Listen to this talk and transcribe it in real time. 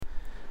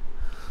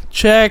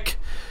Check.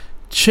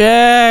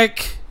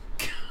 Jack.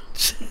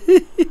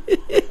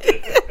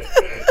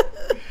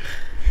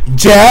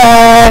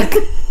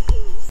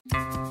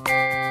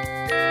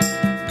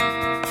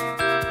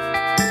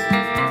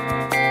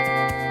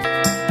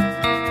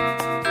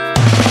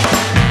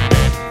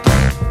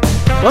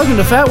 Welcome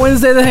to Fat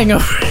Wednesday, The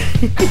Hangover.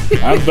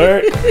 I'm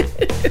Bert.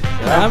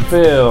 I'm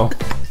Phil.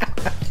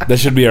 That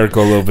should be our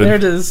cold open. There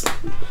it is.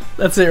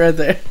 That's it right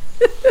there.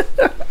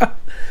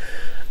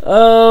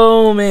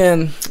 Oh,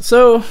 man.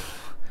 So,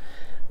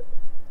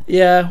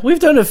 yeah, we've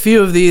done a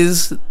few of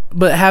these,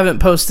 but haven't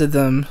posted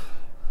them.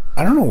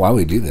 I don't know why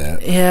we do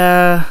that.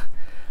 Yeah.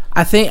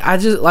 I think I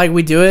just, like,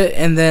 we do it,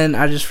 and then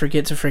I just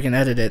forget to freaking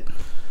edit it.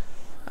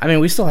 I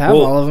mean, we still have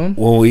all of them.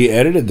 Well, we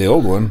edited the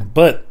old one,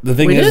 but the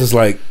thing is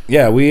like,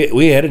 yeah,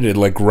 we edited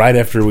like right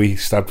after we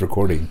stopped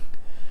recording.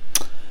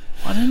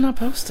 Why didn't I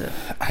post it?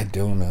 I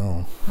don't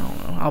know.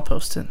 I'll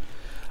post it.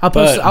 I'll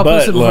post it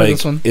before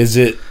this one. Is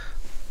it?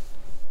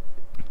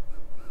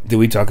 Did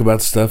we talk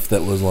about stuff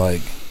that was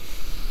like?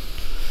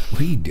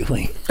 What are you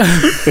doing?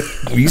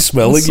 Are you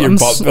smelling your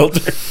pop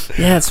filter?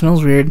 Yeah, it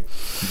smells weird.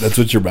 That's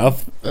what your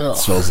mouth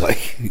smells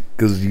like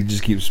because you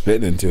just keep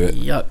spitting into it.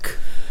 Yuck.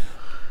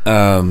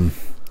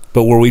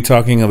 But were we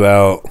talking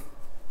about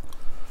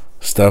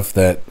stuff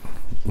that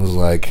was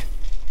like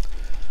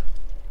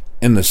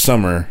in the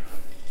summer?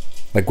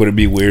 Like, would it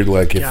be weird,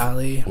 like, if,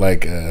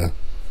 like, I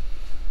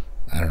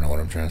don't know what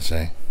I'm trying to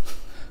say.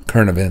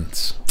 Current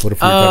events. What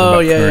if we were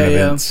talking about current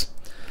events?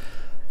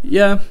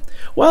 Yeah.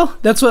 Well,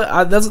 that's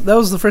what that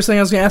was the first thing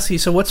I was going to ask you.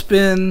 So, what's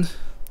been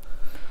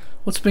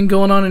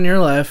going on in your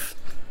life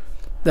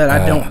that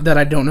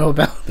I don't know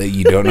about? That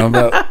you don't know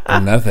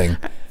about? Nothing.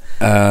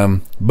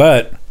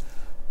 But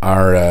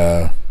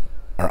our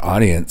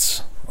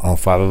audience, all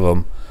 5 of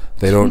them,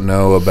 they don't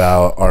know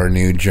about our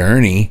new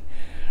journey.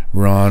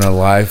 We're on a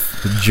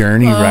life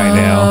journey right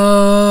now.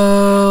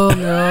 Oh,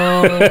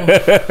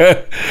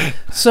 no.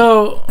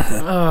 So,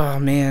 oh,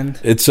 man.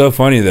 It's so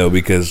funny, though,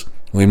 because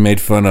we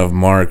made fun of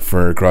Mark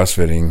for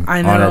CrossFitting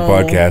on our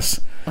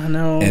podcast. I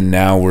know. And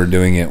now we're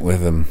doing it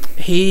with him.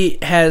 He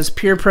has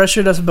peer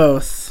pressured us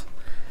both.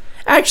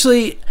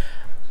 Actually,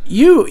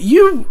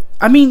 you've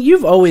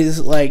always,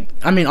 like,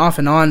 off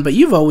and on, but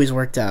you've always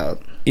worked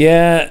out.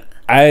 Yeah,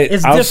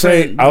 I'll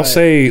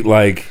say,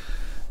 like,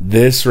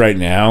 this right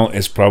now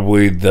is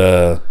probably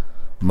the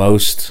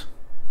most,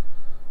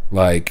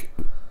 like,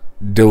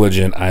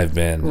 diligent I've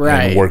been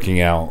in working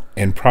out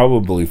in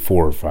probably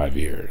 4 or 5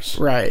 years.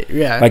 Right,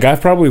 yeah. Like,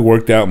 I've probably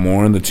worked out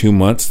more in the 2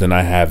 months than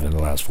I have in the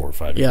last 4 or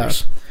 5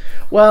 years.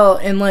 Well,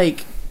 and,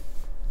 like,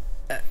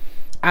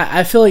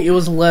 I feel like it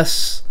was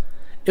less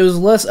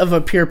of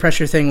a peer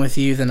pressure thing with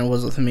you than it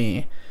was with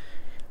me.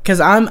 Because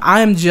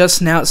I'm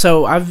just now,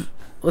 so I've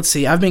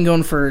been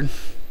going for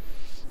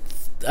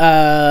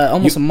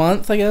almost a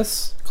month, I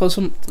guess. Close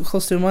to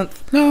a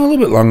month. No, a little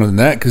bit longer than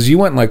that, because you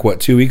went, like, what,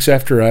 2 weeks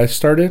after I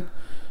started?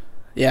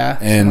 Yeah.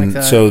 And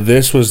like so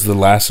this was the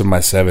last of my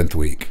 7th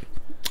week.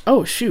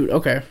 Oh, shoot,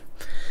 okay.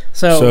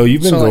 So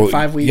you've been going, like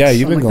 5 weeks. Yeah,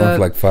 you've been going for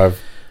like 5.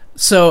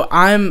 So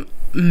I'm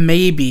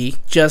maybe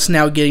just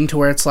now getting to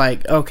where it's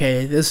like,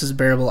 okay, this is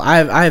bearable.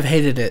 I've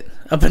hated it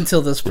up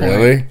until this point.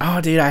 Really?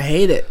 Oh, dude, I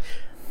hate it.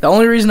 The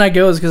only reason I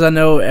go is because I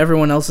know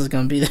everyone else is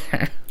going to be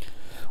there.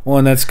 Well,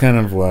 and that's kind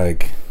of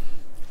like...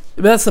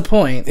 But that's the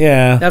point.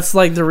 Yeah. That's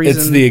like the reason.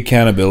 It's the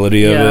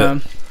accountability of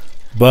it.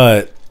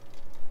 But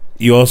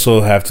you also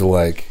have to,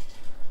 like...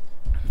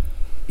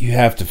 You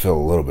have to feel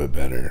a little bit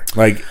better.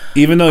 Like,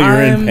 even though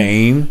you're in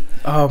pain...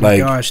 Oh, my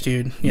gosh,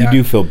 dude. Yeah. You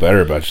do feel better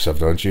about yourself,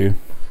 don't you?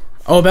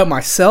 Oh, about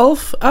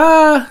myself?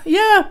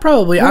 Yeah,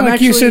 probably. Well, like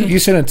you sent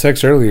a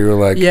text earlier. You were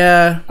like,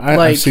 yeah,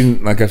 I've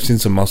seen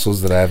some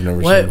muscles that I've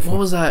never seen before.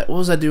 What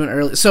was I doing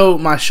earlier? So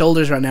my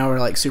shoulders right now are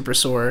like super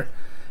sore,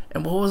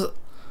 and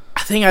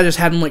I think I just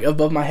had them like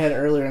above my head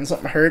earlier, and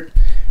something hurt,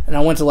 and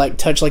I went to like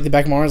touch like the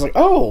back of my arm. I was like,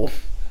 oh,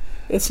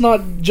 it's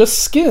not just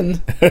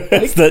skin.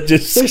 It's not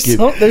just skin.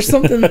 There's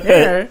something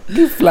there.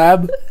 You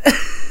flab.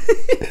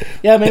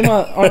 Yeah, maybe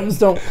my arms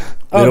don't.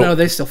 Oh no,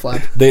 they still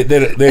flab.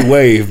 They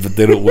wave, but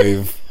they don't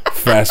wave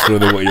faster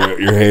than what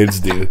your hands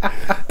do.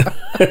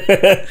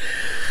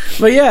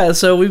 But yeah,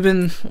 so we've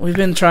been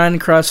trying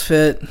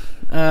CrossFit.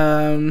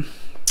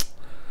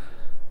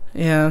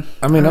 Yeah.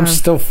 I mean, I'm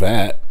still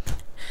fat.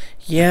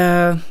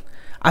 Yeah.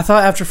 I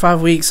thought after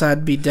 5 weeks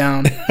I'd be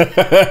down.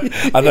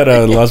 I thought I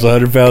had lost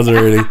 100 pounds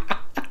already.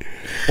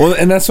 Well,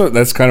 and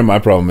that's kind of my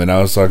problem. And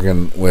I was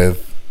talking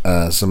with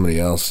somebody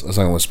else. I was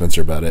talking with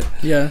Spencer about it.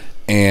 Yeah.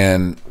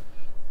 And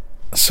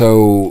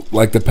so,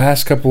 like, the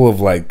past couple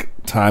of, like,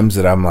 times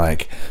that I'm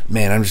like,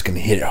 man, I'm just going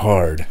to hit it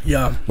hard.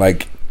 Yeah.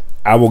 Like,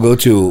 I will go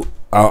to,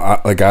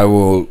 I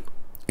will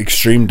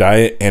extreme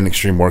diet and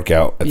extreme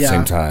workout at the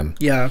same time.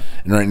 Yeah.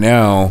 And right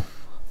now,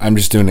 I'm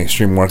just doing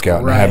extreme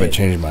workout and I haven't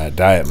changed my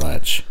diet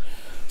much.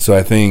 So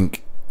I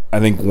think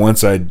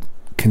once I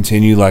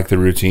continue, like, the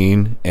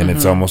routine and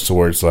it's almost to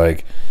where it's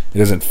like, it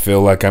doesn't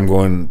feel like I'm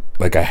going,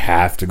 like, I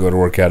have to go to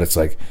workout. It's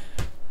like,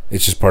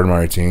 it's just part of my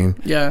routine.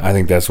 Yeah. I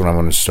think that's when I'm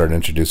going to start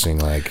introducing,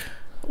 like,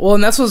 Well,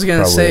 and that's what I was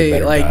gonna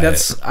say. Like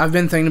diet. I've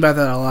been thinking about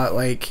that a lot.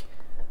 Like,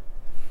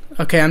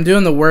 okay, I'm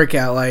doing the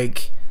workout.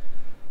 Like,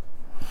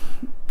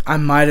 I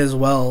might as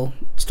well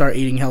start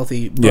eating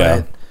healthy. But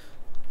yeah.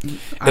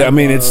 I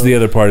mean, it's the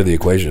other part of the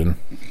equation.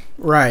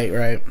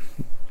 Right.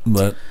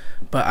 But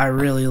I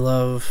really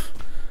love,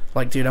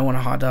 like, dude, I want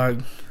a hot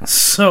dog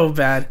so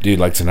bad. Dude,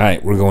 like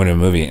tonight, we're going to a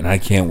movie, and I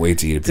can't wait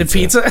to eat a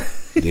pizza. The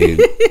pizza?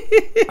 Dude,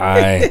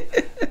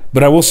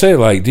 but I will say,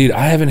 like, dude,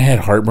 I haven't had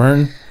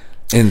heartburn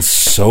in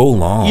so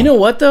long. You know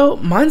what, though?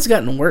 Mine's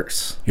gotten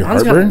worse. Your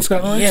heartburn's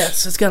gotten worse?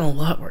 Yes, it's gotten a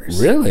lot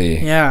worse.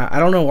 Really? Yeah, I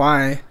don't know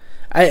why.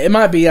 It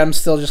might be I'm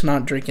still just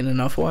not drinking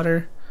enough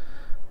water.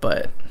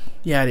 But,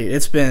 yeah, dude,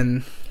 it's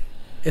been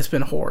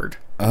horrid.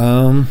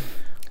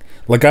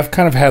 Like, I've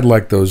kind of had,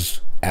 like,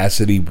 those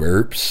acidy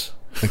burps.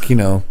 Like, you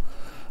know,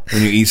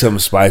 when you eat something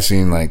spicy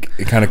and, like,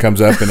 it kind of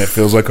comes up and it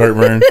feels like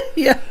heartburn.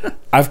 Yeah.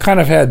 I've kind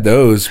of had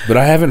those, but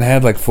I haven't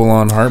had, like,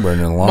 full-on heartburn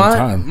in a long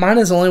time. Mine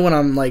is only when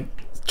I'm, like,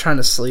 trying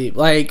to sleep.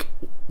 Like,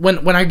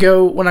 when I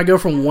go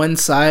from one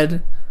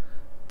side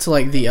to,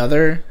 like, the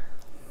other,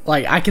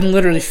 like, I can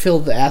literally feel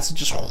the acid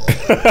just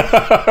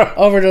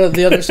over to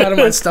the other side of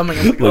my stomach.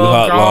 I'm like, like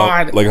oh,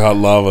 God. Like hot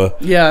lava.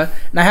 Yeah.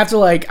 And I have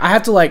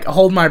to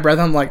hold my breath.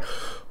 I'm like,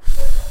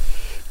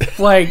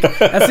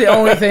 that's the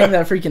only thing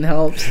that freaking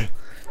helps.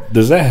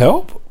 Does that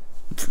help?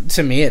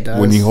 To me, it does.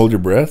 When you hold your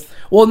breath?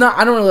 Well, no,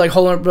 I don't really, like,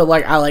 hold it, but,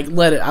 like, I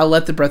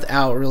let the breath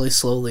out really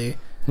slowly.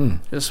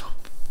 Just,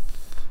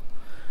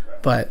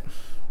 but,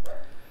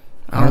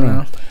 I don't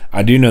know.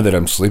 I do know that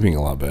I'm sleeping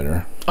a lot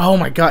better. Oh,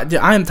 my God. Dude,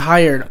 I am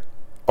tired.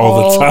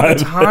 All the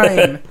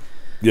time.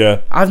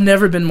 Yeah. I've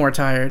never been more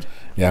tired.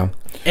 Yeah.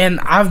 And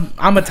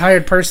I'm a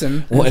tired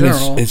person in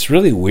general. And it's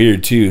really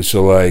weird too.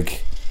 So,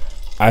 like,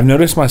 I've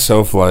noticed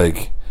myself,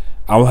 like,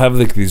 I'll have,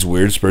 like, these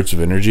weird spurts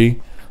of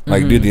energy.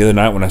 Like, dude, the other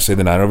night when I stayed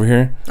the night over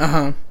here,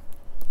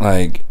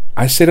 like,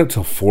 I stayed up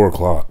till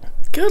 4:00.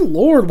 Good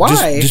Lord,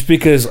 why? Just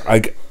because,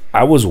 like,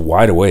 I was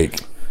wide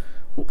awake.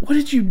 What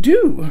did you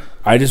do?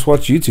 I just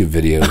watched YouTube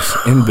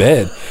videos in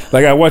bed.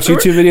 Like, I watch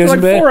YouTube videos in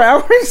bed. 4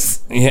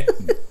 hours? Yeah.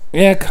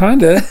 Yeah,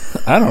 kinda.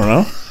 I don't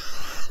know.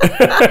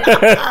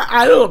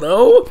 I don't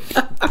know.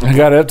 I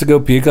got up to go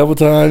pee a couple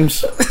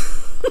times.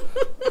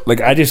 Like,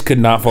 I just could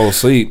not fall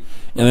asleep.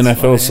 And then I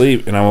fell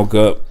asleep, and I woke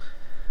up,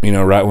 you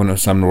know, right when it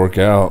was time to work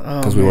out.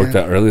 Because we worked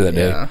out early that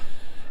day.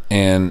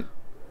 And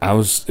it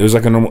was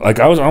like a normal, like,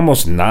 I was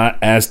almost not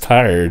as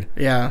tired.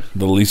 Yeah.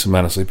 The least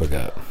amount of sleep I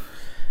got.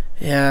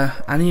 Yeah,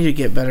 I need to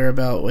get better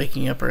about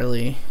waking up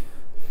early.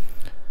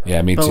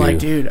 Yeah, me too. But, like,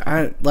 dude,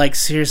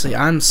 seriously,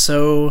 I'm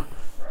so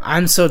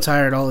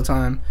tired all the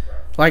time.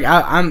 Like,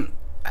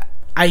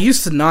 I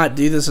used to not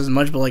do this as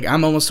much, but, like,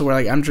 I'm almost to where,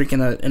 like, I'm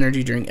drinking an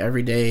energy drink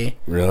every day.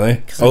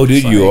 Really? Oh,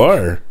 dude, you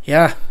are.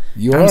 Yeah.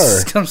 You are.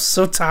 I'm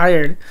so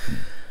tired.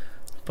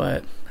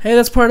 But, hey,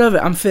 that's part of it.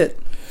 I'm fit.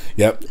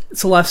 Yep.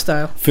 It's a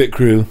lifestyle. Fit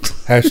crew.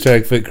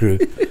 Hashtag fit crew.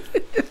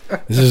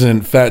 This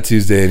isn't Fat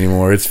Tuesday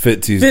anymore. It's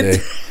Fit Tuesday.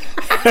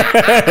 What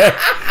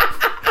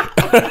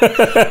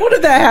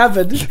did that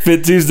happen?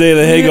 Fit Tuesday,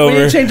 the hangover. We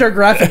need to change our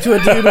graphic to a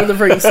dude with a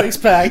freaking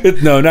 6-pack.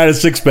 No, not a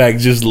 6-pack,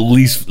 just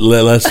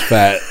less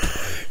fat.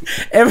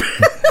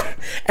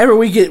 Every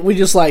week we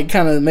just, like,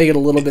 kind of make it a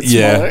little bit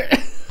smaller.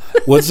 Yeah.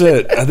 What's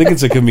it? I think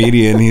it's a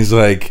comedian. He's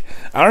like,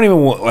 I don't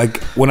even want,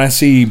 like, when I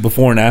see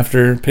before and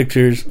after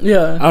pictures.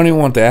 Yeah. I don't even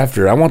want the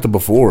after. I want the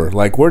before.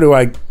 Like, what do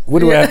I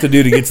have to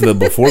do to get to the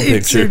before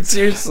picture?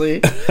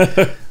 Seriously.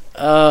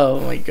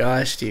 Oh my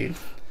gosh, dude.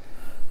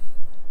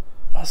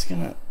 I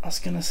was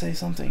gonna say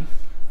something.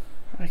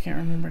 I can't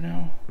remember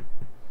now.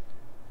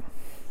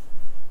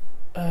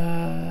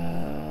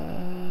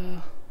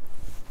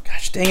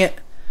 Gosh dang it.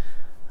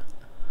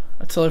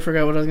 I totally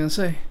forgot what I was gonna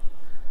say.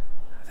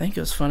 I think it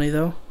was funny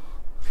though.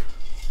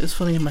 It was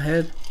funny in my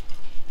head.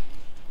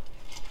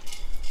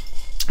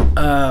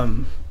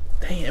 Dang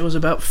it, it was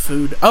about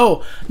food.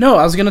 Oh, no,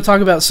 I was gonna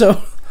talk about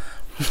so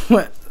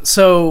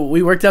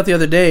we worked out the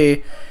other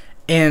day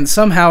and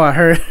somehow I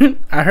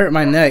hurt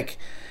my neck.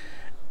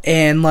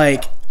 And,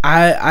 like,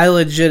 I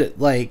legit,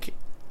 like,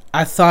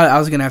 I thought I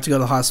was going to have to go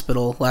to the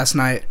hospital last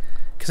night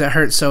because it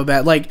hurt so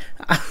bad. Like,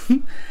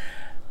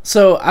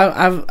 so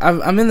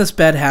I'm in this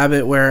bad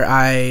habit where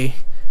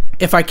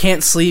if I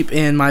can't sleep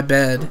in my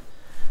bed,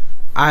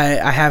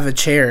 I have a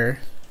chair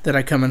that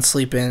I come and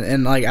sleep in.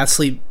 And, like, I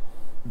sleep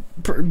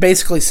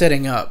basically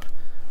sitting up.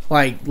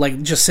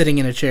 Like just sitting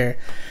in a chair.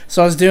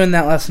 So I was doing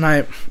that last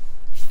night.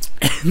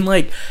 And,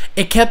 like,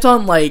 it kept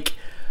on, like,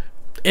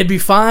 it'd be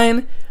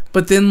fine.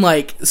 But then,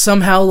 like,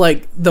 somehow,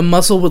 like, the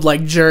muscle would,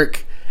 like,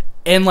 jerk.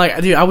 And,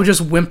 like, dude, I would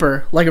just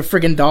whimper like a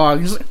freaking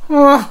dog. Just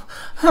like,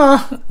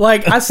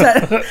 Like, I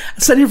sat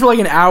here for, like,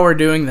 an hour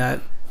doing that.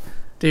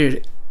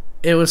 Dude,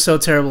 it was so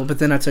terrible. But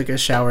then I took a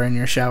shower in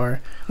your shower.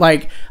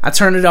 Like, I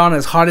turned it on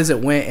as hot as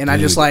it went. And dude, I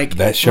just, like...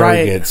 That shower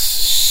gets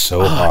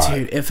so hot.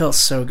 Dude, it felt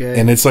so good.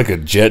 And it's like a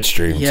jet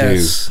stream, too.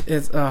 Yes.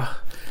 It's,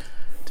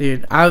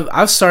 dude,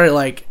 I've started,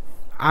 like...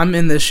 I'm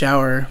in this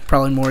shower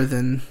probably more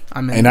than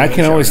I'm in. And I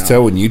can always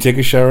tell when you take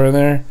a shower in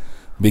there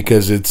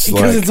because it's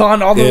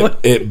on all the way.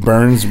 It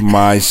burns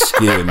my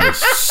skin.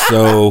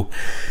 So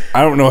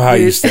I don't know how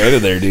you stay out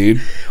of there,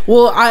 dude.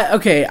 Well,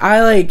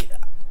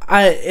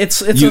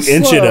 it's you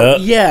inch it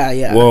up.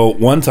 Yeah. Well,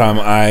 one time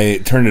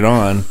I turned it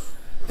on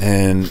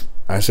and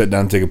I sat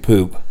down to take a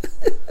poop,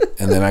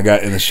 and then I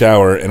got in the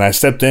shower and I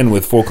stepped in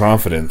with full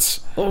confidence.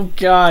 Oh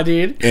God,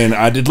 dude! And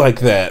I did like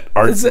that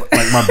arch,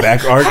 like my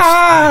back arch.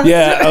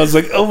 Yeah, I was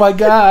like, oh my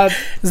God.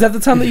 Is that the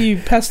time that you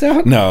passed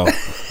out? No,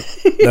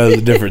 that was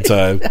a different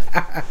time.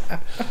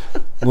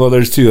 Well,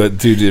 there's two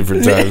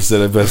different times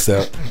that I passed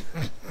out.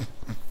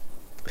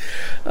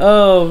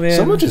 Oh man!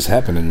 So much has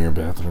happened in your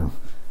bathroom.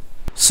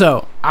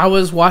 So I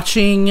was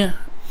watching a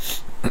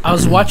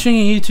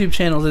YouTube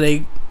channel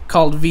today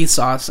called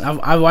Vsauce.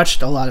 I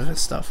watched a lot of his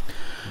stuff,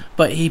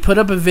 but he put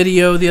up a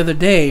video the other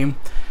day,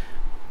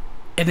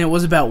 and it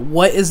was about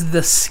what is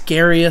the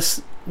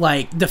scariest,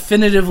 like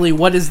definitively,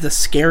 what is the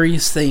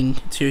scariest thing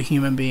to a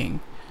human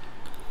being,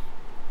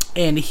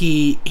 and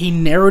he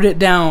narrowed it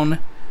down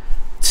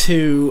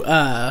to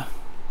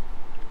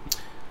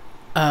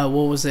what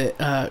was it?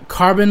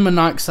 Carbon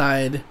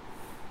monoxide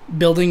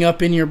building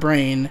up in your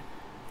brain.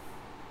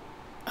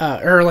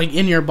 Or like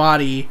in your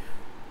body,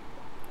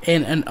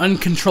 and an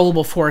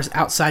uncontrollable force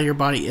outside your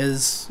body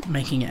is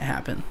making it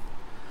happen.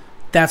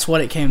 That's what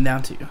it came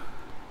down to.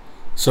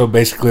 So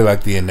basically,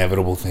 like the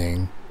inevitable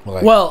thing.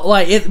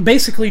 Like it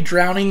basically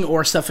drowning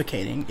or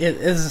suffocating. It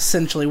is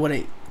essentially what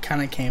it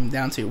kind of came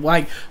down to.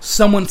 Like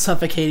someone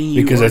suffocating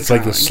you because it's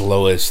drowning. Like the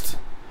slowest.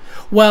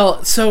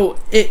 Well, so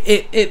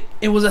it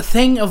was a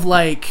thing of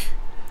like,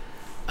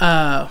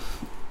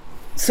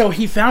 so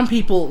he found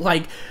people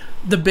like.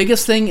 The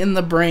biggest thing in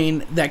the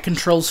brain that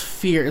controls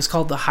fear is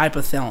called the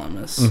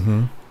hypothalamus.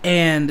 Mm-hmm.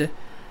 And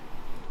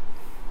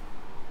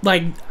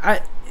like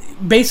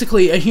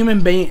basically a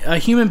human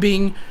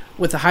being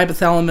with the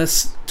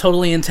hypothalamus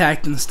totally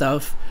intact and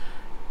stuff,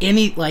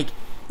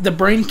 the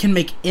brain can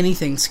make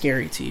anything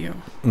scary to you.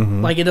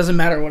 Mm-hmm. Like it doesn't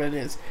matter what it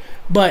is.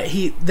 But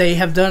they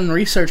have done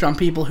research on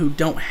people who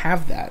don't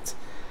have that.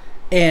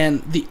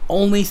 And the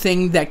only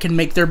thing that can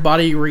make their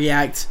body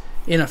react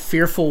in a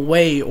fearful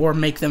way or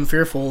make them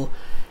fearful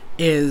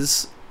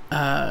is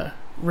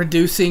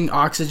reducing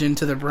oxygen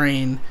to the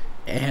brain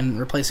and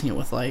replacing it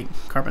with like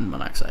carbon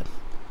monoxide.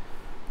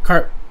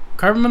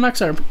 Carbon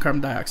monoxide or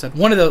carbon dioxide?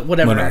 One of the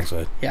whatever.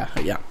 Monoxide.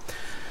 Yeah.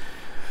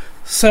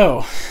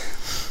 So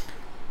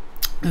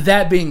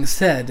that being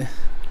said,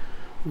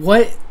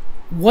 what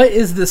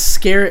is the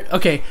scary?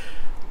 Okay,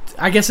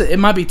 I guess it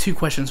might be two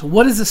questions.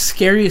 What is the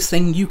scariest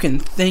thing you can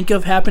think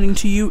of happening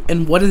to you,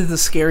 and what is the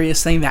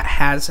scariest thing that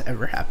has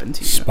ever happened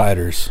to you?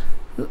 Spiders.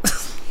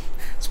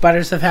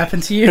 Spiders have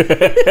happened to you? Dude,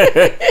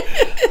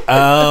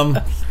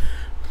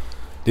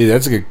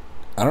 that's a good...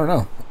 I don't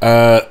know.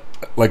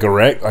 Like a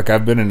wreck? Like,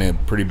 I've been in a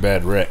pretty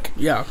bad wreck.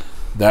 Yeah.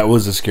 That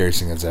was the scariest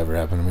thing that's ever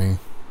happened to me.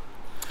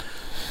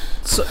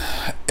 So,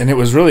 and it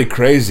was really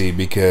crazy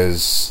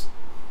because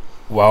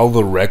while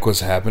the wreck was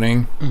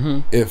happening,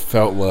 mm-hmm. it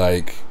felt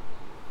like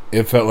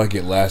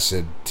it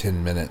lasted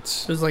 10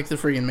 minutes. It was like the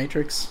freaking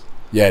Matrix.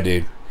 Yeah,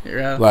 dude.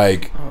 Yeah.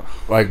 Like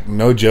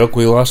no joke,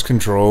 we lost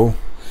control.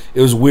 It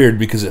was weird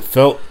because it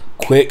felt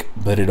quick,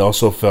 but it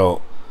also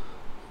felt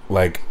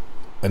like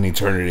an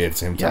eternity at the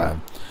same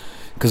time.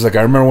 Because, like,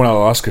 I remember when I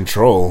lost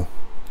control,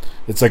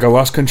 it's like I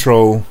lost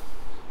control,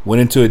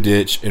 went into a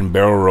ditch, and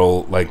barrel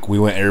rolled. Like, we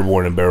went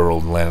airborne and barrel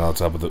rolled and landed on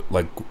top of the,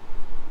 like,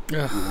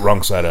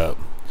 wrong side up.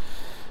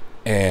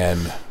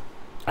 And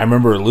I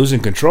remember losing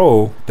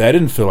control. That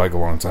didn't feel like a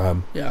long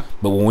time. Yeah.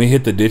 But when we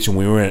hit the ditch and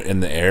we were in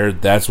the air,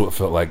 that's what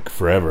felt like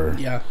forever.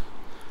 Yeah.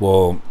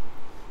 Well...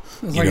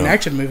 It was like an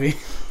action movie.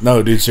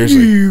 No, dude,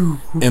 seriously.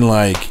 And,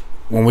 like,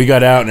 when we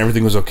got out and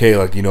everything was okay,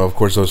 like, of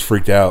course I was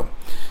freaked out.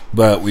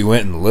 But we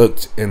went and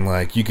looked, and,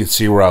 like, you could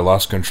see where I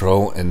lost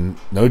control. And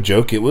no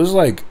joke, it was,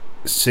 like,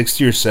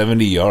 60 or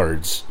 70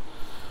 yards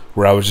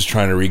where I was just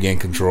trying to regain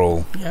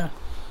control. Yeah.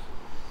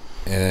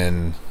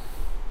 And,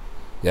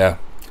 yeah,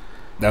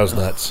 that was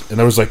nuts. And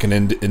there was, like, an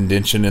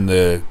indentation in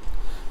the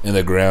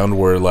ground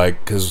where,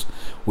 like, because...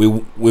 We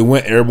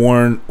went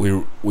airborne.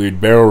 We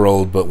barrel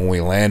rolled, but when we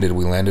landed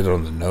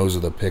on the nose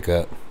of the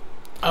pickup.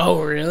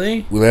 Oh,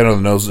 really? We landed on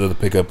the nose of the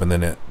pickup, and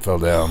then it fell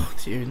down. Oh,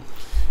 dude.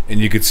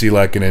 And you could see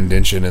like an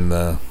indentation in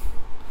the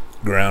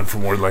ground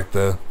from where like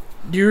the.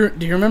 Do you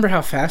remember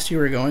how fast you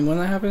were going when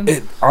that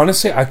happened?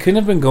 Honestly, I couldn't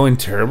have been going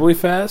terribly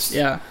fast.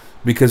 Yeah.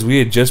 Because we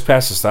had just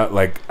passed a stop.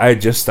 Like I had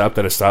just stopped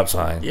at a stop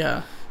sign.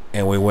 Yeah.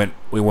 And we went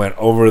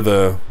over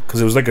because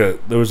there was like a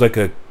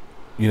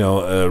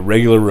a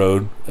regular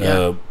road,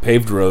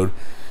 paved road,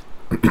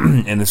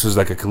 and this was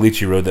like a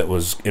caliche road that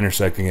was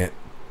intersecting it.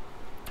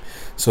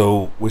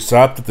 So we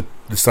stopped at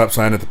the stop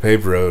sign at the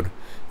paved road,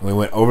 and we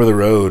went over the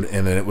road,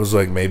 and then it was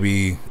like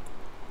maybe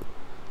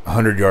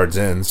 100 yards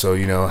in. So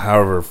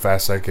however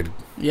fast I could.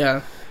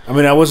 Yeah. I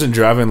mean, I wasn't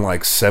driving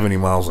like 70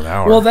 miles an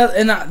hour. Well, that's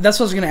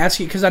what I was going to ask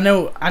you because I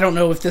don't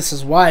know if this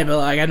is why, but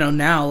like I know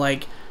now,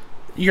 like.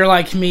 You're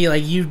like me,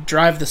 like you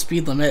drive the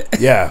speed limit.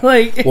 Yeah.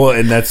 Like well,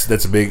 and that's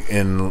a big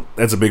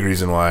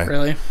reason why.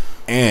 Really?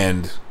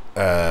 And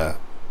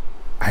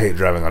I hate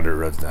driving on dirt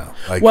roads now.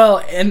 Like,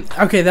 well, and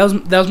okay,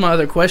 that was my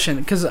other question,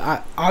 because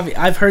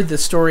I've heard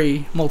this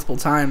story multiple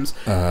times.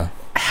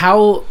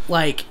 How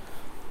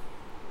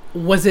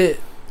was it?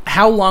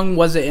 How long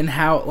was it, and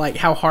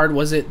how hard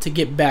was it to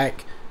get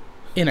back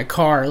in a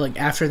car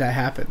after that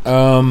happened?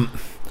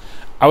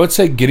 I would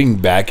say getting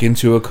back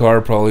into a car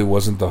probably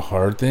wasn't the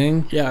hard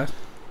thing. Yeah,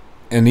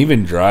 and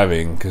even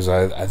driving, because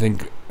I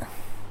think.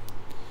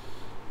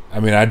 I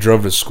mean, I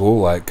drove to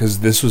school because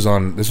this was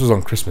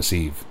on Christmas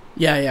Eve.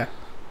 Yeah.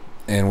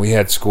 And we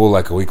had school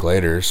a week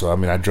later, so I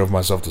mean, I drove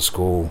myself to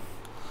school.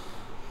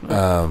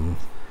 I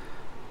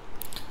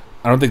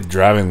don't think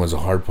driving was a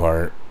hard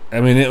part.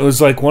 I mean, it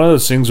was one of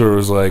those things where it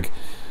was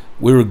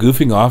we were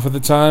goofing off at the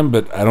time,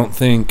 but I don't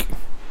think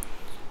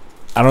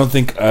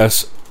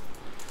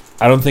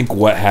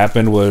what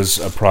happened was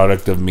a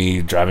product of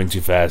me driving too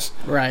fast.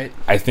 Right.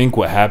 I think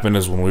what happened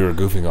is when we were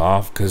goofing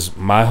off, because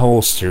my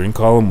whole steering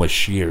column was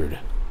sheared.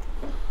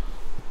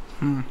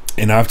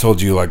 And I've told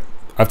you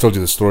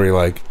the story,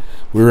 we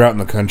were out in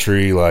the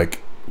country,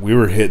 we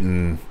were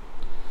hitting,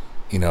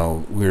 we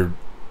were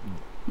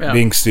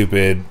being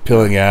stupid,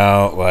 pilling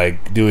out,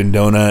 doing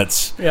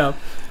donuts. Yeah.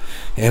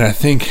 And I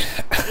think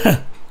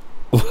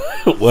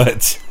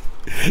what?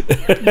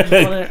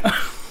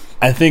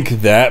 I think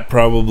that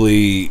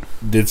probably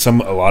did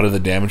a lot of the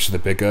damage to the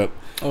pickup.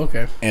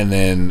 Okay. And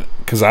then,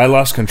 because I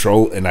lost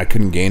control and I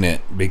couldn't gain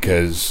it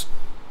because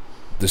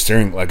the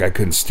steering, I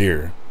couldn't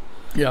steer.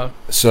 Yeah.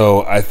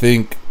 So I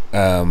think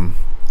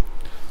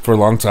for a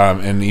long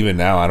time, and even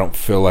now, I don't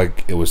feel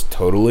like it was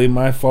totally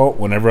my fault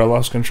whenever I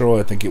lost control.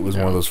 I think it was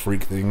one of those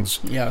freak things.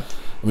 Yeah.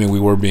 I mean, we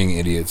were being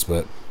idiots,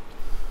 but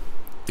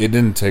it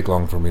didn't take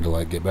long for me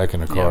to get back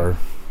in a car. Yeah.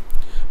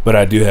 But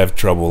I do have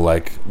trouble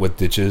with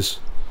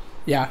ditches.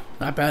 Yeah,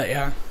 I bet.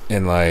 Yeah.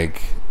 And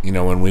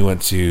when we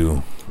went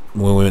skiing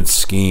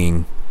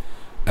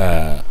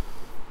in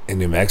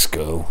New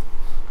Mexico,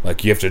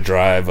 you have to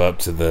drive up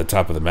to the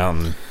top of the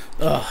mountain.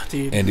 Oh,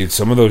 dude. And dude,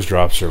 some of those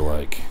drops are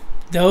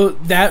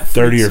that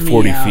 30 or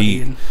 40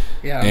 feet. Dude.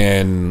 Yeah.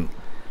 And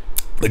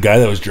the guy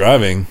that was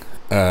driving,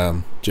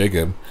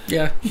 Jacob.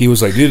 Yeah. He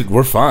was like, "Dude,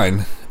 we're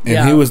fine."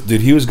 And he was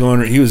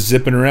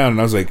zipping around,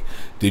 and I was like,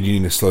 "Dude, you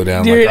need to slow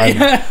down." Dude,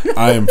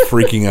 I am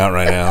freaking out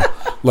right now.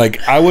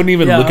 I wouldn't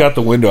even look out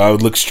the window. I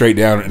would look straight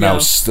down, and I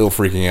was still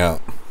freaking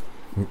out.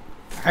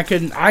 I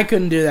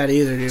couldn't do that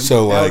either, dude.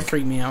 So that would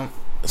freak me out.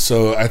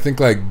 So I think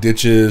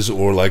ditches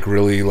or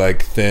really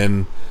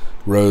thin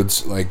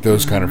roads,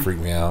 those kind of freak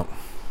me out.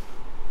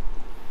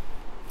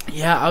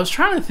 Yeah, I was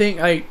trying to think.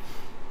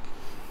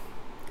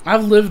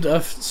 I've lived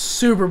a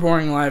super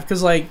boring life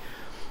because I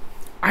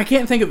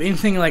can't think of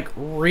anything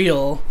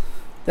real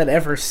that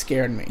ever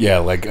scared me.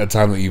 Yeah, a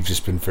time that you've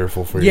just been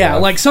fearful for your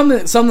life.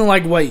 something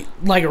like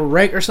a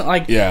wreck or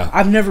something. Yeah,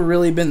 I've never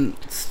really been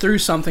through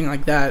something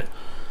like that.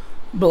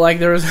 But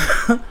there was,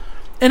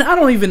 and I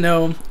don't even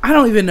know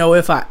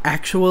if I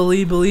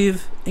actually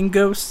believe in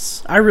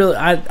ghosts.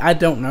 I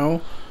don't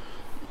know.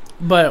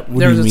 But what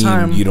there was do you a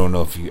time you don't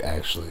know if you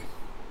actually.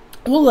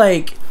 Well,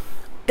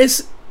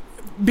 it's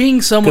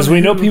being someone because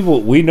we know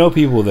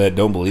people that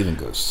don't believe in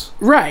ghosts.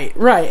 Right,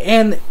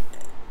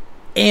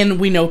 and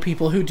we know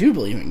people who do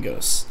believe in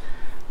ghosts,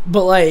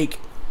 but I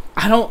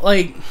don't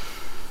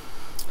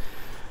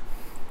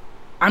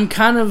I'm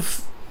kind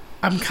of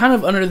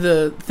under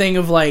the thing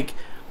of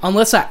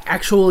unless I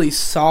actually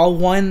saw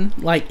one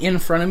in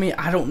front of me,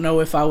 I don't know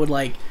if I would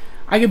I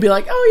could be oh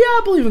yeah,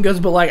 I believe in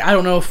ghosts, but I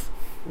don't know if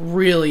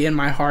really in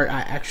my heart I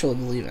actually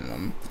believe in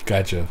them.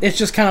 Gotcha. It's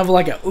just kind of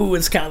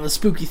it's kind of a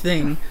spooky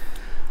thing.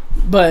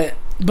 But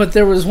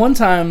there was one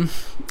time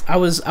I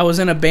was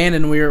in a band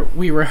and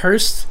we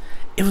rehearsed.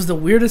 It was the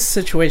weirdest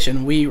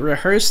situation. We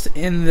rehearsed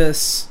in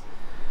this.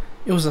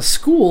 It was a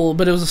school,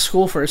 but it was a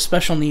school for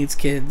special needs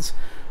kids.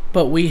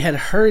 But we had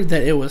heard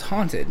that it was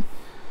haunted,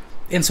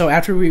 and so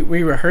after we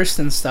rehearsed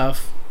and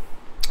stuff,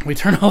 we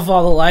turned off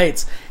all the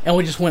lights and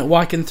we just went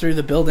walking through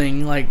the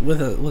building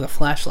with a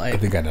flashlight. I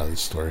think I know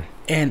this story.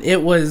 And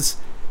it was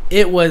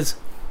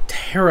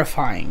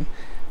terrifying.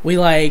 We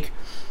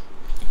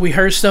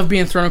heard stuff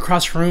being thrown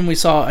across the room. We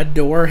saw a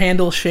door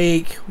handle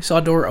shake. We saw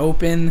a door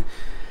open.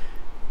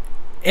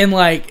 And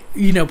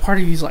part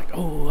of you's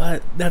oh,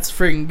 what? That's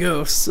freaking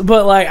ghosts.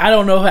 But I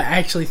don't know if I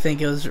actually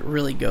think it was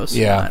really ghosts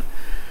or not.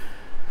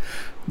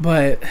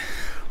 But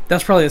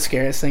that's probably the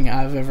scariest thing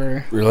I've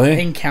ever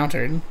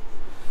encountered.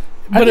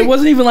 But it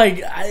wasn't even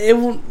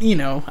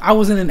I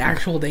wasn't in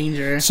actual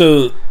danger.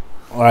 So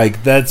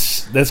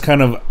that's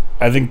kind of,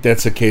 I think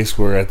that's a case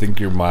where I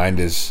think your mind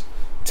is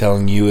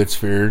telling you it's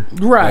fear.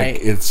 Right.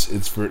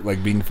 It's for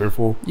being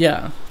fearful.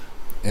 Yeah.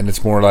 And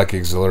it's more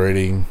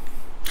exhilarating.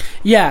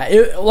 Yeah,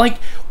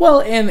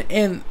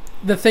 and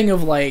the thing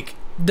of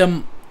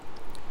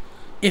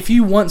if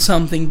you want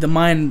something, the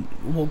mind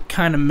will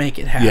kind of make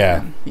it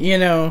happen.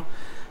 Yeah.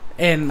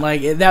 And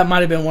that might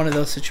have been one of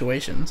those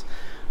situations.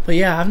 But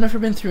yeah, I've never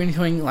been through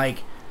anything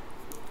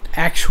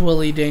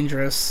actually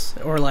dangerous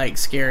or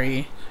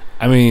scary.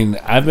 I mean,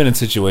 I've been in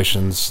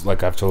situations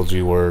I've told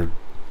you where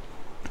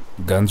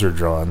guns are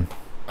drawn.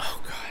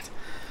 Oh God,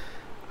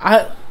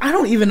 I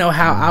don't even know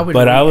how I would.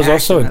 But I was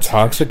also in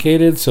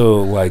intoxicated,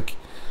 so like,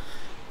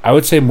 I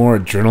would say more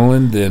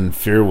adrenaline than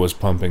fear was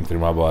pumping through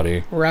my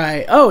body.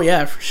 Right. Oh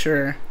yeah, for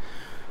sure.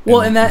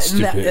 Well, and that,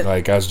 stupid,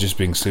 like I was just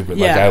being stupid.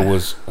 Yeah.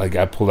 Like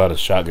I pulled out a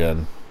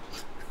shotgun.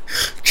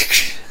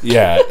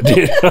 Yeah,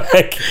 dude,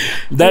 like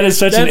that is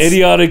such an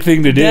idiotic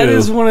thing to do. That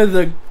is one of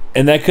the,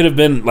 and that could have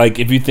been like,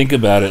 if you think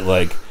about it,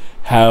 like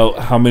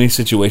how many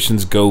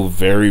situations go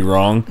very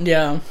wrong.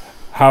 Yeah.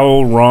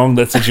 How wrong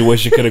that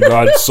situation could have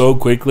gone so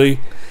quickly.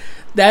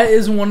 That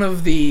is one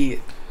of the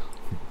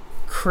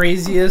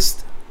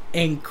craziest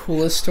and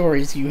coolest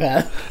stories you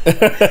have.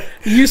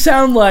 You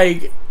sound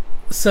like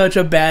such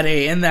a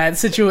baddie in that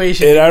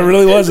situation. And I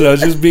really wasn't. I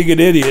was just being an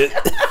idiot.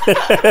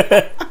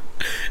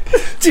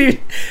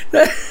 Dude,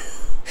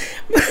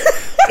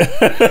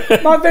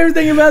 my favorite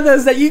thing about that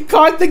is that you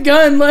cocked the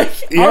gun like,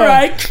 yeah. All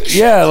right.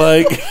 Yeah,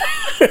 like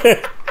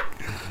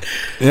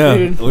yeah,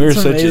 dude,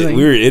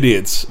 we were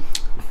idiots.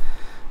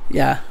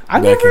 Yeah.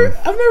 I've never been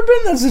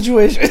in that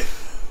situation.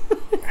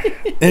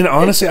 And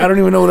honestly, I don't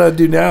even know what I'd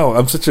do now.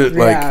 I'm such a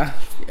like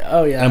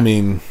oh yeah. I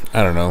mean,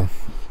 I don't know.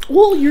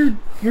 Well, you're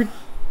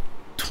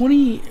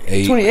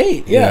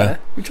 28. Yeah.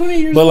 You're 28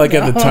 years old. But like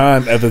at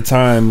the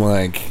time,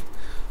 like,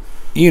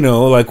 you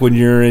know, like when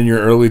you're in your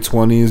early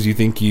 20s, you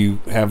think you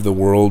have the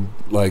world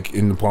like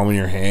in the palm of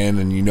your hand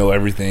and you know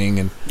everything.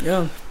 And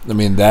yeah, I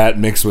mean, that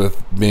mixed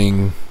with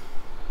being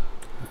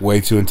way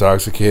too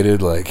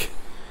intoxicated, like.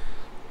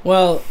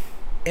 Well,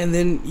 and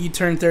then you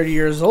turn 30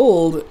 years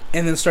old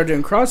and then start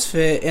doing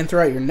CrossFit and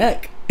throw out your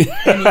neck.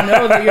 And you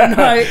know that you're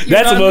not.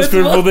 That's the most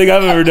fearful thing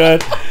I've ever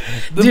done.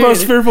 The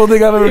most fearful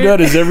thing I've ever done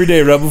is every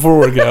day right before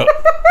workout.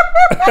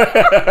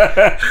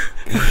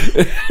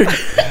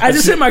 I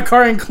just hit my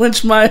car and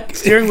clenched my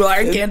steering wheel.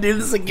 I can't do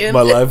this again.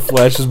 My life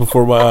flashes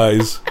before my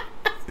eyes.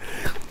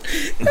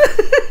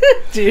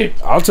 Dude,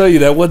 I'll tell you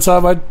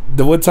that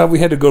the one time we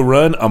had to go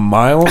run a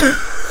mile.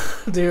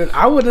 Dude,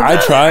 I wouldn't.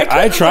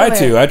 I tried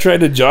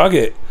to jog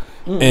it,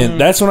 and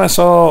that's when I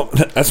saw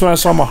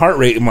my heart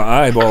rate in my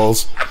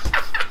eyeballs.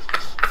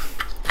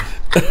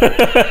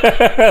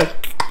 I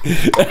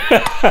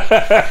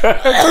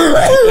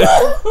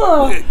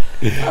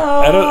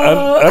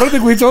don't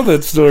think we told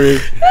that story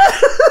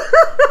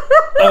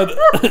on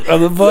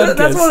the podcast.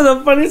 That's one of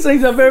the funniest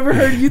things I've ever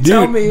heard you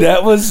tell me.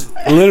 That was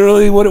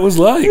literally what it was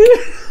like.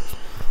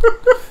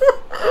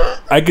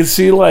 I could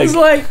see like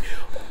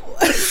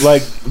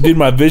dude,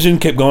 my vision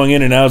kept going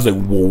in and out. I was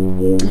like, whoa,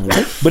 whoa,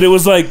 whoa. But it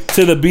was like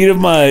to the beat of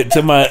my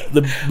of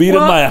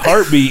my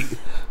heartbeat.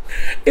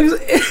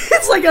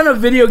 It's like on a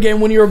video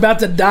game when you're about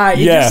to die.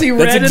 You can see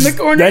red in the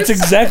corner. That's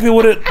exactly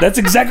what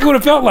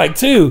it felt like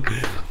too.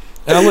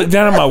 And I looked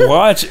down at my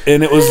watch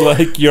and it was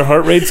like your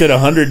heart rate's at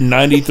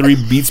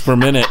 193 beats per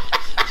minute.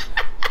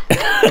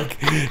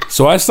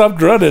 So I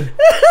stopped running.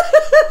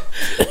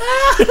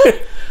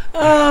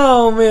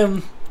 Oh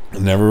man.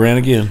 Never ran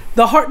again.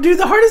 The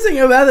hardest thing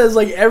about that is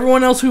like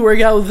everyone else who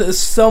work out with is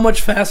so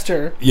much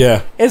faster.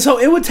 Yeah. And so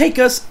it would take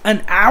us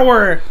an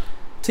hour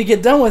to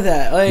get done with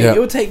that. Like it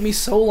would take me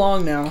so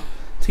long now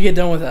to get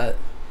done with that.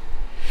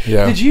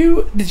 Yeah. Did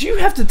you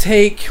have to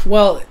take,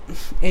 well,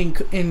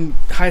 in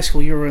high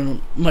school you were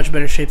in much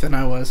better shape than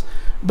I was,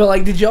 but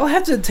like did y'all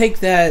have to take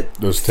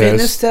those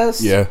fitness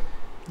tests? Yeah.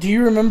 Do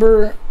you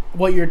remember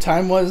what your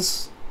time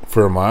was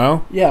for a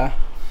mile? Yeah.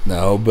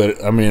 No,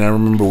 but I mean I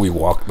remember we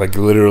walked, like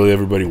literally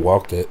everybody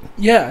walked it.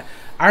 Yeah.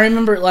 I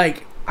remember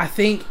like I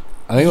think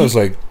it was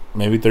like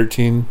maybe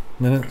 13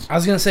 minutes. I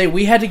was going to say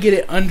we had to get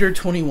it under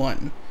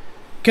 21.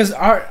 Cuz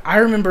I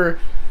remember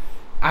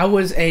I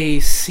was a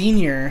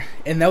senior,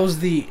 and that was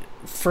the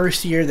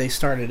first year they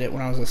started it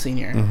when I was a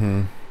senior.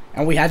 Mm-hmm.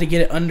 And we had to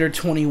get it under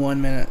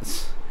 21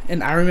 minutes.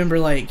 And I remember,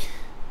 like,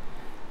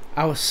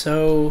 I was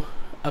so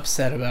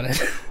upset about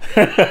it.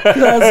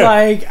 Because I was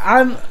like,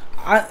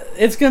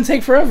 it's going to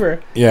take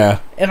forever. Yeah.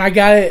 And I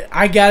got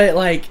it,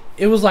 like,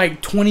 it was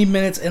like 20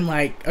 minutes and,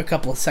 like, a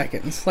couple of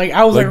seconds. Like,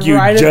 I was, like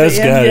right at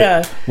the end.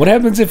 Yeah. What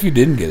happens if you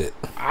didn't get it?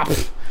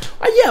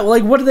 Yeah,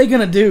 like, what are they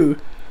going to do?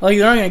 Like,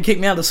 they're not going to kick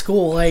me out of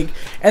school. Like,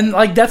 and,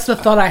 like, that's the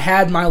thought I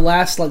had my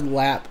last, like,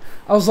 lap.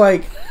 I was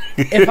like,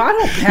 if I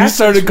don't pass you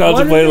started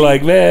contemplating,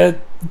 like, man,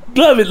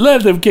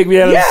 let them kick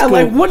me out of school.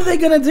 Yeah, like, what are they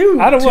going to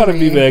do? I don't want to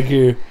be back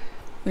here.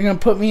 They're going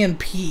to put me in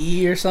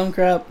PE or some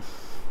crap.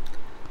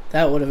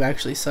 That would have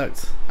actually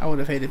sucked. I would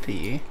have hated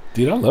PE.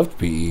 Dude, I loved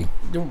PE.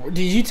 Did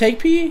you take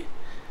PE?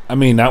 I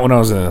mean, not when I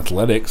was in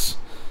athletics.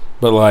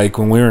 But, like,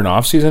 when we were in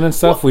off-season and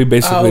stuff, we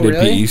basically did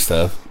PE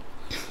stuff.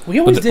 We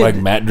always did like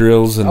mat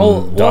drills and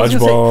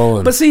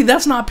dodgeball. But see,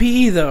 that's not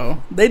PE though.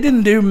 They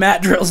didn't do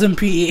mat drills in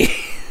PE.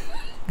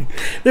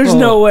 There's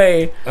no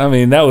way. I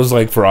mean, that was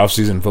like for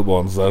off-season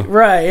football and stuff.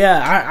 Right?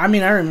 Yeah. I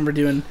mean, I remember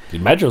doing.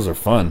 Dude, mat drills are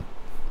fun.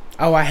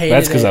 Oh, I hated it.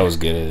 That's because I was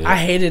good at it. I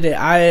hated it.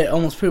 I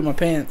almost pooped my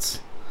pants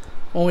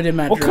when we did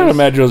mat drills. What kind of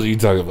mat drills are you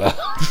talking about?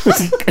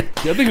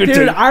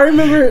 Dude, I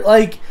remember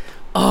like,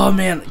 oh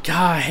man,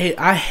 God,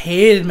 I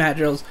hated mat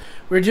drills.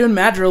 We were doing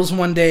mat drills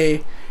one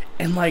day.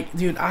 And, like,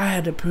 dude, I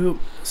had to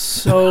poop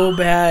so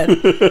bad.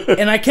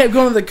 And I kept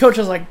going to the coach.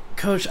 I was like,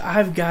 Coach,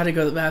 I've got to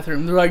go to the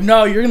bathroom. They're like,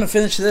 no, you're going to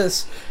finish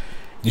this.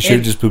 You should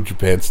have just pooped your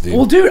pants, dude.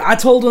 Well, dude, I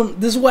told them,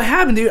 this is what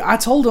happened, dude. I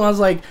told them, I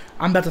was like,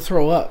 I'm about to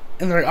throw up.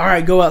 And they're like, all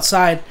right, go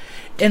outside.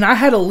 And I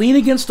had to lean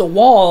against a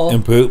wall.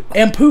 And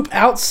poop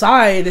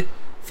outside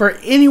for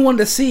anyone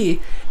to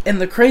see. And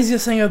the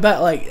craziest thing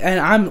about, like, and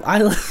I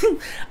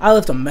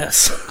left a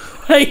mess.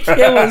 Like,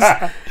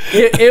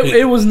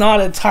 it was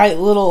not a tight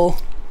little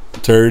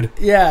turd.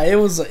 Yeah, it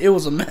was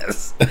a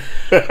mess.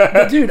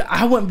 But dude,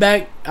 I went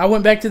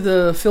back to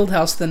the field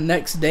house the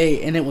next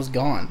day and it was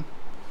gone.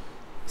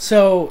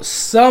 So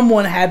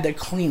someone had to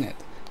clean it.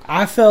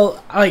 I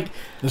felt like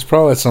there's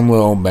probably some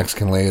little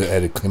Mexican lady that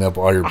had to clean up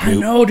all your poop. I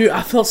know, dude.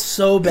 I felt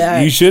so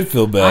bad. You should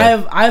feel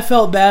bad. I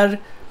felt bad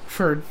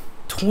for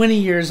 20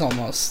 years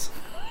almost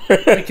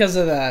because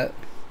of that.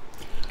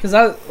 Because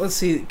I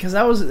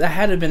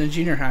had to have been in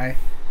junior high.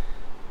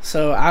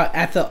 So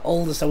at the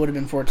oldest I would have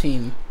been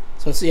 14.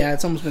 So it's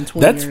almost been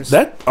 20 years.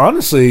 That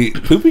honestly,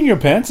 pooping your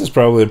pants is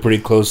probably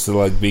pretty close to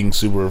like being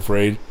super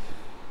afraid.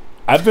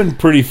 I've been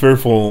pretty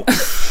fearful.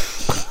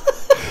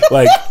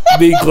 Like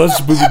being close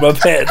to pooping my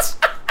pants.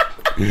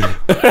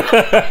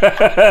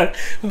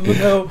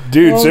 No.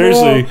 Dude,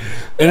 seriously. No.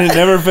 And it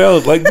never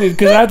failed. Like, dude,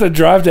 because I have to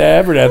drive to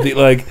Abernathy.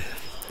 Like,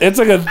 it's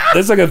like a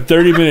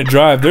 30-minute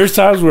drive. There's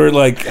times where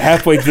like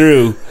halfway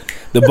through,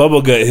 the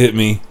bubble gut hit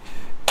me.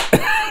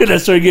 And I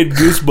started getting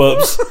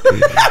goosebumps.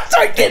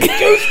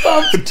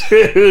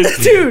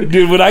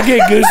 Dude, when I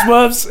get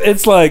goosebumps,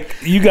 it's like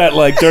you got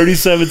like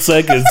 37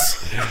 seconds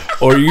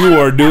or you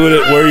are doing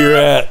it where you're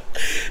at.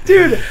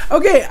 Dude,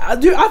 okay, I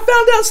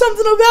found out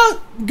something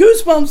about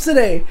goosebumps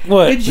today.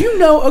 What? Did you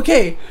know,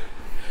 okay,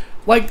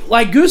 like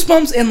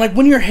goosebumps and like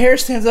when your hair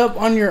stands up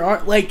on your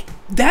arm, like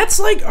that's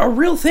like a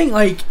real thing.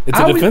 Like it's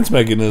a defense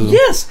mechanism.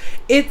 Yes,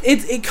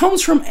 it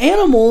comes from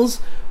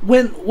animals.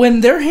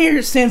 When their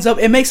hair stands up,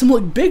 it makes them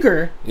look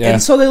bigger,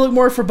 and so they look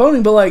more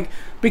foreboding. But like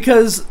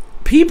because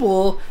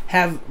people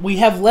have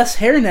less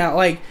hair now,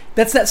 like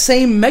that's that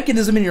same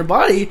mechanism in your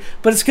body,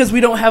 but it's because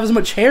we don't have as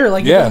much hair.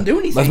 Like it doesn't do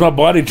anything. That's my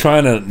body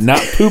trying to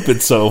not poop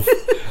itself.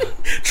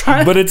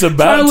 But it's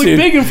about to look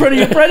big in front of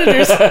your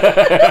predators.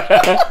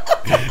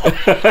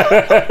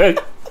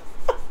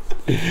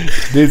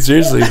 Dude,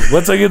 seriously,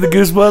 once I get the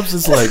goosebumps,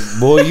 it's like,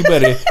 boy, you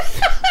better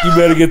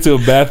get to a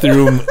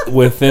bathroom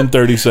within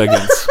 30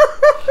 seconds.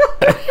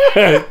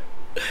 Man.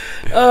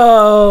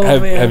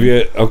 Have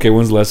you? Okay,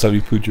 when's the last time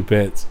you pooped your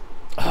pants?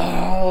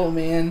 Oh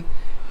man,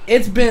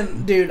 it's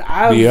been, dude.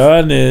 Be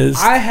honest.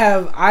 I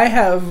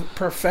have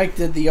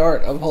perfected the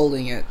art of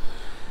holding it.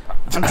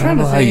 I don't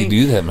know how you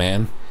do that,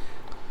 man.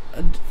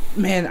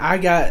 Man,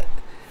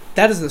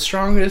 that is the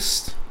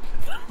strongest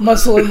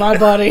muscle in my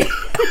body.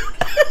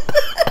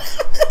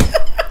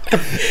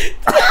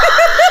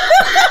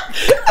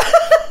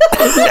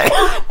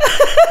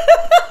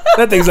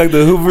 That thing's like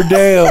the Hoover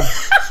Dam.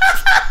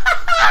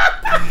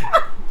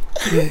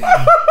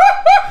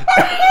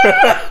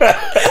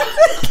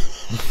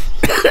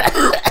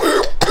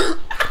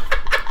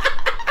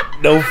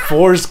 No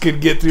force could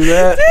get through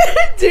that.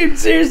 Dude,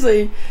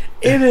 seriously,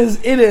 it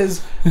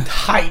is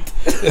tight.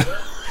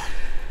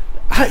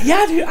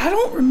 Yeah, dude, I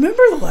don't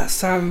remember the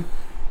last time.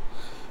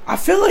 I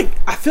feel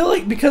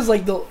like because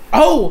like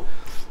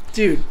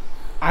dude,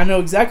 I know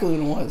exactly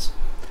when it was.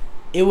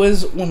 It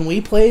was when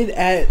we played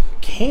at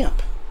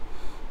camp.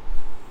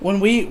 When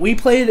we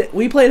played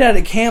at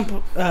a camp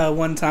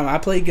one time. I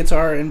played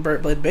guitar and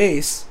Bert played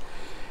bass,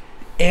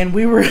 and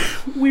we were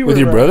with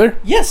your brother.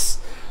 Yes,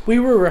 we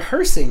were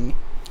rehearsing,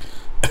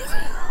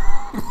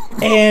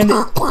 and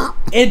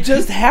it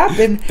just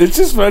happened. It's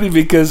just funny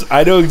because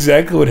I know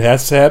exactly what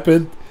has to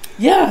happen.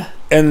 Yeah,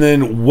 and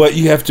then what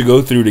you have to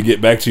go through to get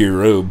back to your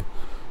robe.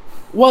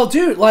 Well,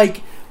 dude,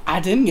 like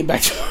I didn't get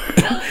back to my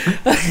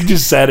robe. You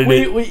just sat in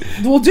it.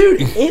 Well,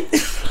 dude,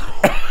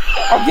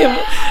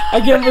 I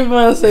can't believe I'm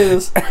gonna say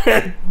this,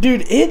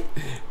 dude.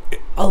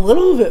 A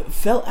little of it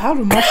fell out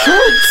of my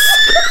shorts.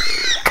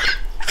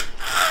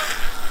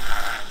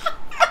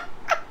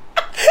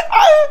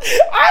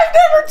 I've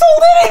never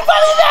told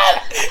anybody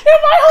that in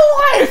my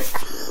whole life.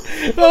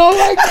 Oh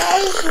my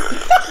gosh.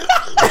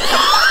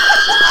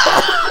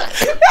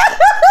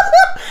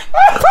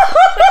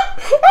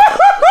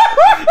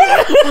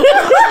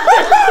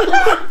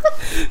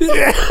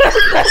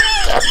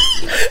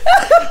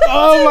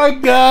 Oh my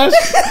gosh.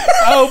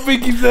 I hope he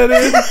keeps that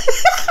in.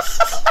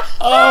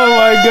 Oh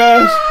my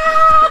gosh.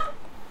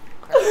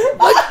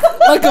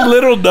 Like a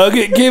little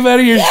nugget came out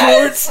of your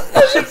shorts.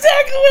 That's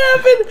exactly what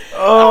happened.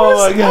 Oh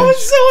my gosh. I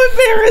was so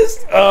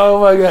embarrassed. Oh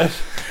my gosh.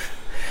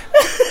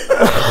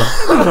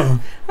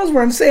 I was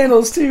wearing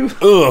sandals too.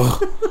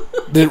 Ugh.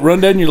 Did it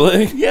run down your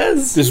leg?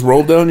 Yes. Just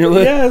roll down your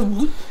leg? Yeah.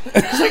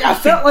 It's like I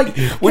felt like.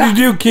 What did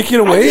you do? Kick it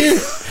away?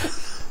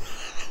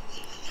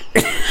 I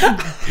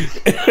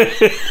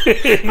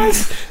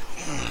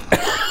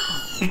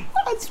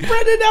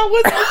spread it out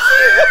with my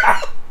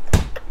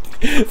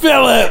shoe.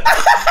 Philip!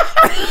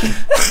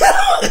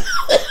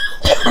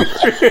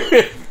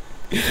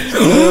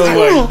 Oh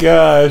my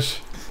gosh.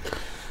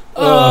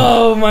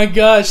 Oh my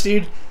gosh,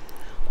 dude.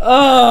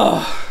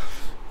 Oh.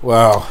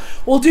 Wow.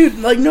 Well, dude,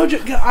 like, no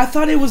joke. I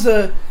thought it was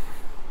a...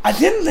 I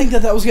didn't think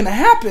that was going to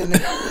happen.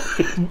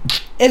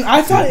 And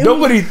I thought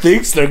Nobody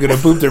thinks they're going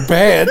to poop their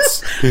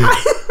pants.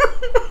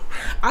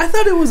 I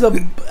thought it was a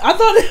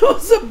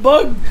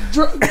bug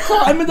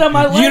climbing down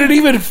my leg. You didn't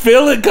even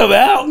feel it come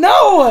out?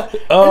 No.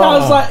 Oh. And I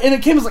was like, and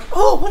it came, I was like,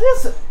 oh, what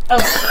is it?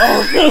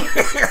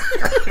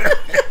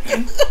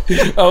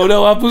 Oh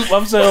no, I pooped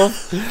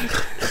myself.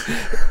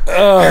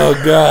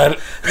 Oh God.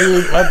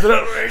 Dude, my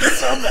throat hurts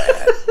so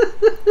bad.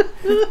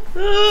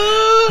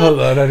 Hold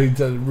on, I need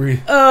to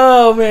breathe.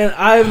 Oh man,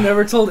 I've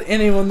never told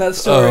anyone that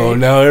story. Oh,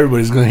 now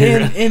everybody's gonna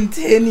hear it. In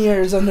 10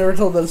 years, I've never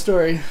told that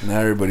story.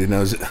 Now everybody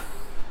knows it.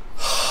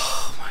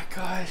 Oh my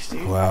gosh,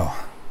 dude. Wow.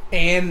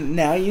 And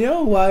now you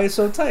know why it's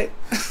so tight.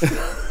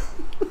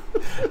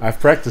 I've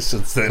practiced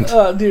since then.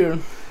 Oh,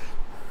 dude.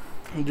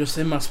 I'm just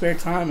in my spare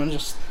time. I'm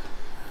just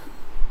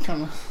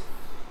kind of.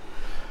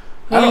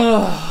 I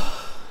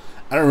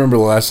don't remember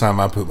the last time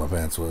I pooped my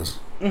pants was.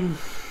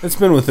 It's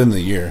been within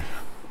the year.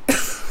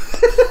 It's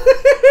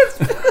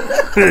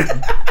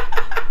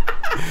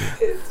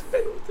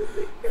been within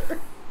the year.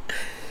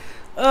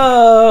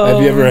 Oh.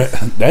 Have you ever?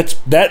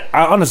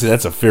 Honestly,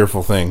 that's a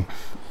fearful thing.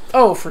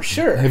 Oh, for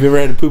sure. Have you ever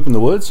had to poop in the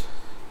woods?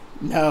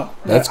 No.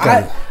 That's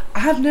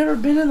I've never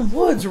been in the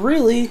woods,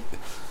 really.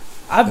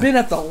 I've been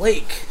at the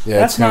lake. Yeah,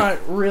 that's not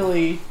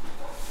really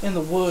in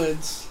the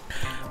woods.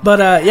 But,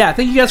 yeah,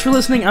 thank you guys for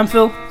listening. I'm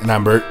Phil. And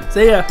I'm Bert.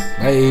 See ya.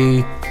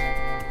 Bye.